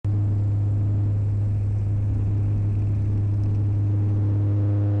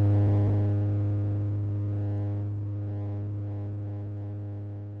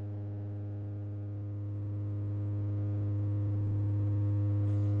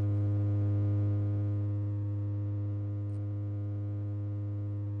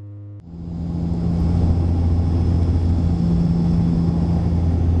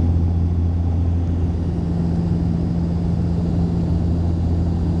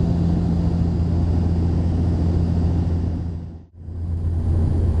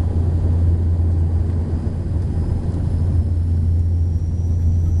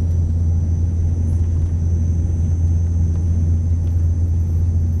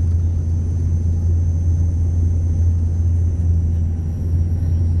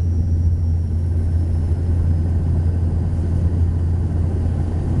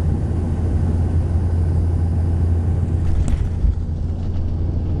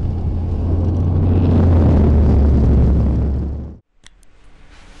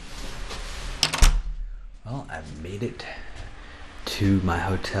my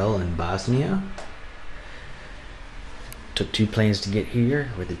hotel in Bosnia. Took 2 planes to get here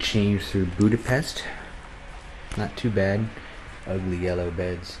with a change through Budapest. Not too bad. Ugly yellow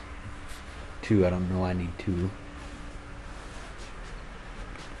beds. 2, I don't know why I need 2.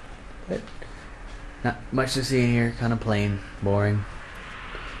 But not much to see in here, kind of plain, boring.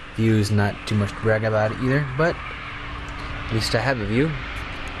 Views not too much to brag about either, but at least I have a view.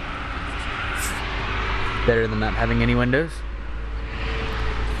 Better than not having any windows.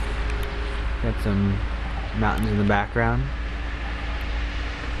 Got some mountains in the background.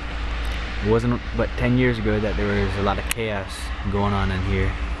 It wasn't but 10 years ago that there was a lot of chaos going on in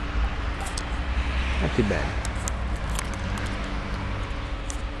here. Not too bad.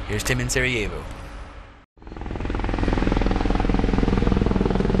 Here's Tim in Sarajevo.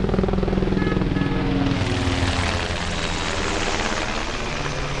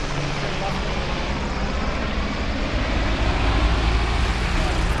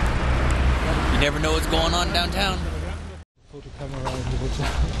 You never know what's going on downtown.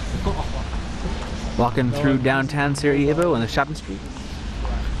 Walking through downtown Sarajevo on the shopping street.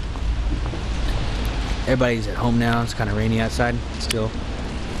 Everybody's at home now. It's kind of rainy outside. Still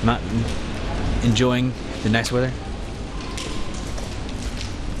not enjoying the nice weather.